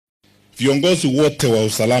viongozi wote wa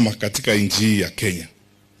usalama katika nchi hii ya Kenya,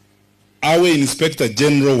 awe Inspector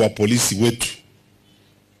General wa polisi wetu,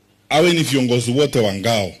 awe ni viongozi wote wa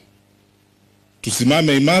ngao,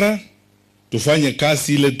 tusimame imara, tufanye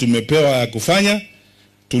kazi ile tumepewa ya kufanya,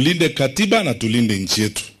 tulinde katiba na tulinde nchi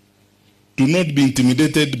yetu. Do not be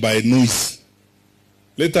intimidated by noise.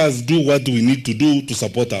 Let us do what we need to do to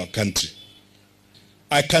support our country.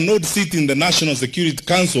 I cannot sit in the National Security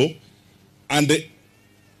Council and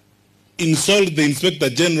insult the Inspector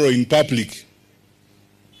General in public.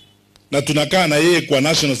 Na tunakaa na yeye kwa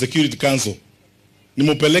National Security Council,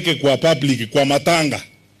 nimupeleke kwa public, kwa matanga,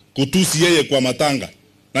 kutusi yeye kwa matanga,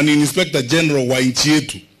 na ni Inspector General wa nchi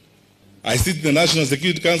yetu. I sit in the National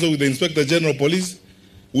Security Council with the Inspector General of Police.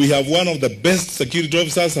 We have one of the best security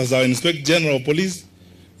officers as our Inspector General of Police.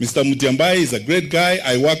 Mr. Mutyambai is a great guy.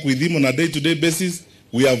 I work with him on a day-to-day basis.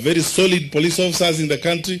 We have very solid police officers in the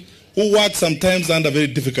country who work sometimes under very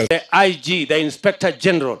difficult. The IG, the Inspector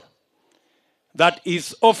General, that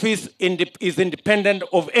his office is independent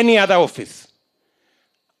of any other office.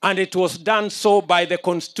 And it was done so by the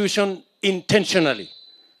Constitution intentionally,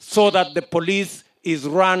 so that the police is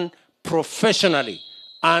run professionally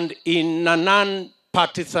and in a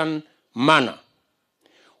non-partisan manner.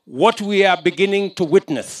 What we are beginning to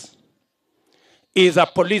witness is a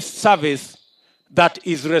police service that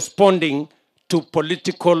is responding to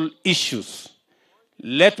political issues.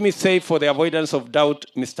 Let me say, for the avoidance of doubt,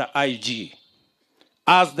 Mr. IG,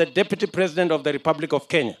 as the Deputy President of the Republic of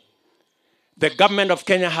Kenya, the government of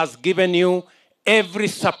Kenya has given you every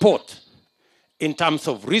support in terms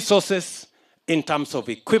of resources, in terms of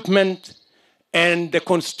equipment, and the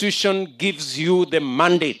Constitution gives you the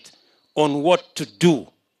mandate on what to do.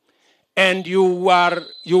 And you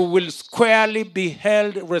will squarely be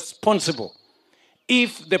held responsible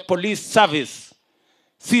if the police service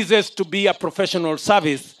ceases to be a professional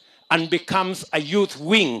service and becomes a youth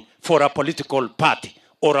wing for a political party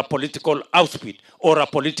or a political outfit or a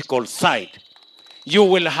political side. You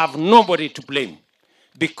will have nobody to blame,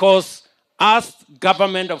 because as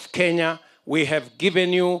government of Kenya, we have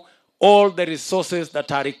given you all the resources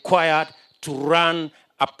that are required to run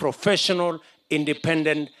a professional,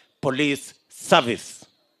 independent police service.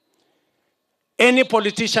 Any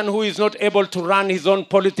politician who is not able to run his own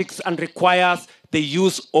politics and requires the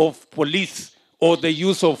use of police or the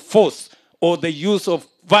use of force or the use of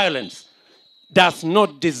violence does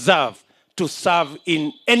not deserve to serve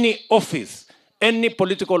in any office, any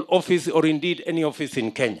political office, or indeed any office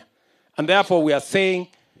in Kenya. And therefore we are saying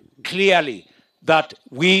clearly that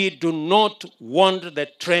we do not want the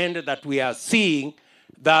trend that we are seeing,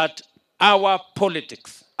 that our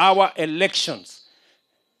politics, our elections,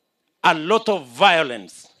 a lot of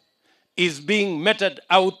violence is being meted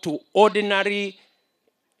out to ordinary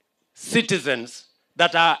citizens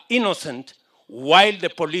that are innocent while the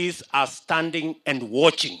police are standing and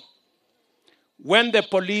watching. When the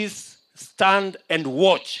police stand and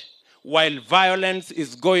watch while violence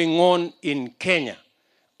is going on in Kenya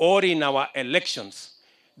or in our elections,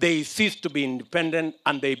 they cease to be independent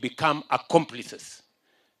and they become accomplices.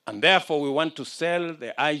 And therefore, we want to tell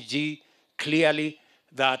the IG clearly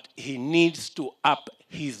that he needs to up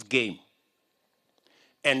his game.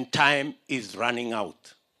 And time is running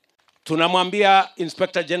out. Tunamwambia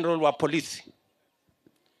Inspector General wa polisi,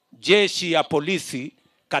 jeshi ya polisi,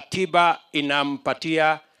 katiba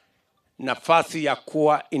inampatia nafasi ya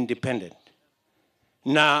kuwa independent.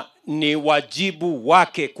 Na ni wajibu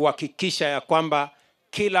wake kuhakikisha ya kwamba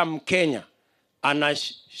kila Mkenya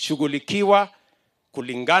anashughulikiwa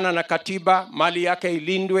kulingana na katiba, mali yake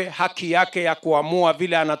ilindwe, haki yake ya kuamua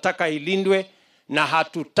vile anataka ilindwe, na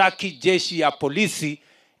hatutaki jeshi ya polisi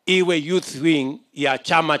iwe youth wing ya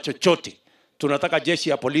chama chochote. Tunataka jeshi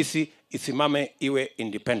ya polisi isimame iwe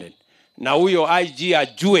independent. Na huyo IG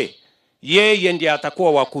ajue yeye ndiye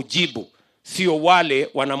atakuwa wa kujibu, sio wale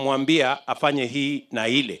wanamwambia afanye hii na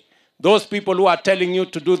ile. Those people who are telling you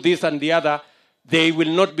to do this and the other, they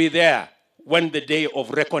will not be there when the day of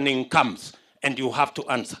reckoning comes, and you have to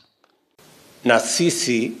answer. Na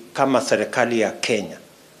sisi kama serikali ya Kenya,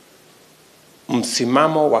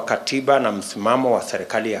 msimamo wa katiba na msimamo wa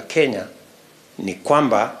serikali ya Kenya ni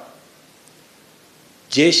kwamba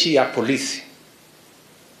jeshi ya polisi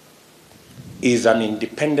is an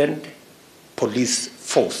independent police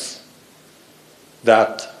force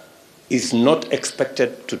that is not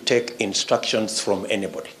expected to take instructions from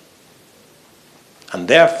anybody. And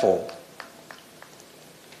therefore,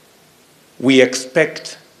 we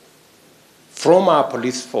expect from our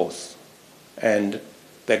police force, and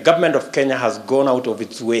the government of Kenya has gone out of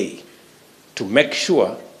its way to make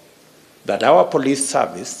sure that our police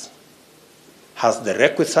service has the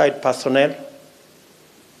requisite personnel,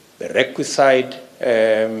 the requisite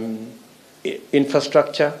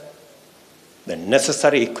infrastructure, the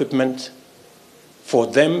necessary equipment for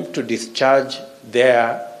them to discharge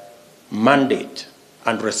their mandate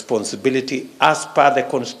and responsibility as per the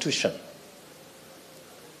Constitution.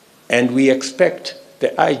 And we expect the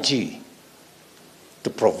IG to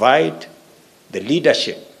provide the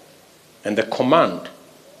leadership and the command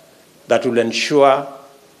that will ensure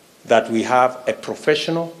that we have a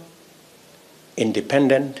professional,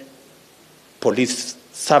 independent police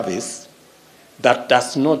service that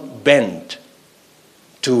does not bend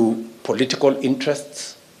to political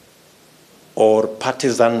interests or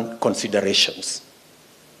partisan considerations.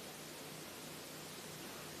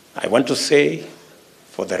 I want to say,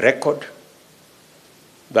 for the record,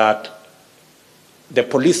 that the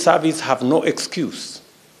police service have no excuse.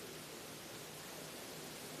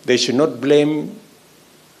 They should not blame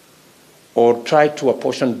or try to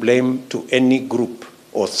apportion blame to any group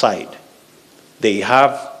or side. They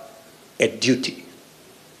have a duty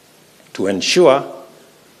to ensure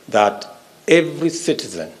that every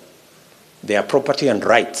citizen, their property and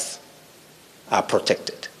rights are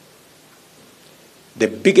protected. The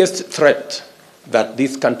biggest threat that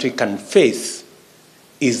this country can face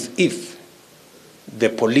is if the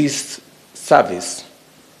police service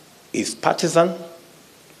is partisan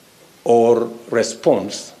or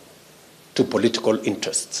responds to political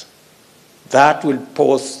interests. That will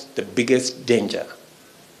pose the biggest danger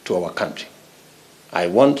to our country. I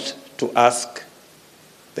want to ask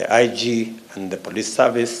the IG and the police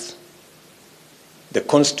service, the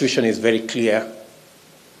Constitution is very clear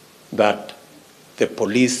that the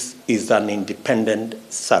police is an independent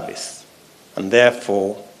service, and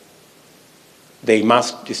therefore they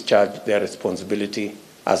must discharge their responsibility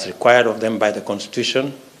as required of them by the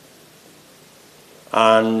Constitution,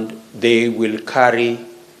 and they will carry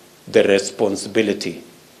the responsibility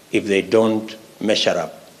if they don't measure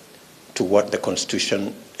up to what the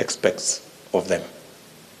Constitution expects of them.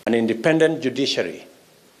 An independent judiciary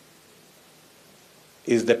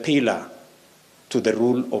is the pillar to the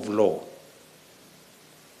rule of law.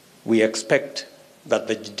 We expect that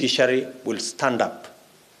the judiciary will stand up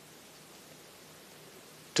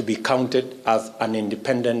to be counted as an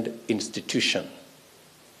independent institution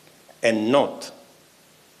and not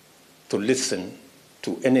to listen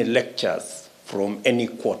to any lectures from any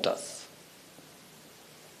quarters.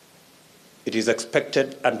 It is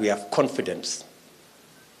expected, and we have confidence,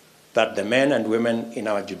 that the men and women in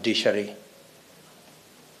our judiciary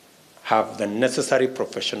have the necessary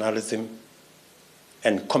professionalism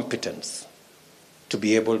and competence to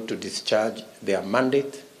be able to discharge their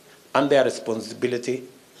mandate and their responsibility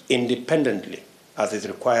independently as is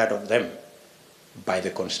required of them by the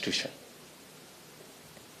Constitution.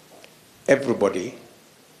 Everybody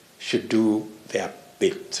should do their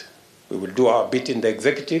bit. We will do our bit in the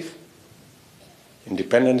executive.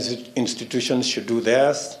 Independent institutions should do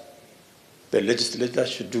theirs. The legislature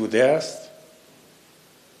should do theirs.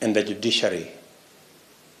 And the judiciary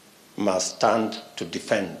must stand to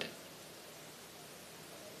defend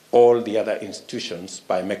all the other institutions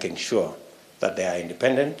by making sure that they are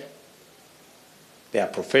independent, they are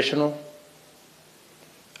professional,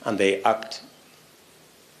 and they act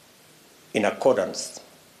in accordance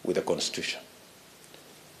with the Constitution.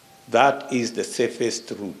 That is the safest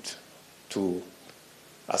route to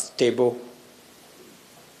a stable,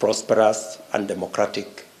 prosperous, and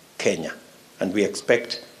democratic Kenya. And we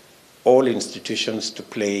expect all institutions to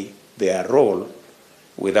play their role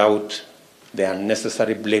without the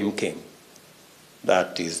unnecessary blame game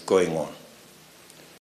that is going on.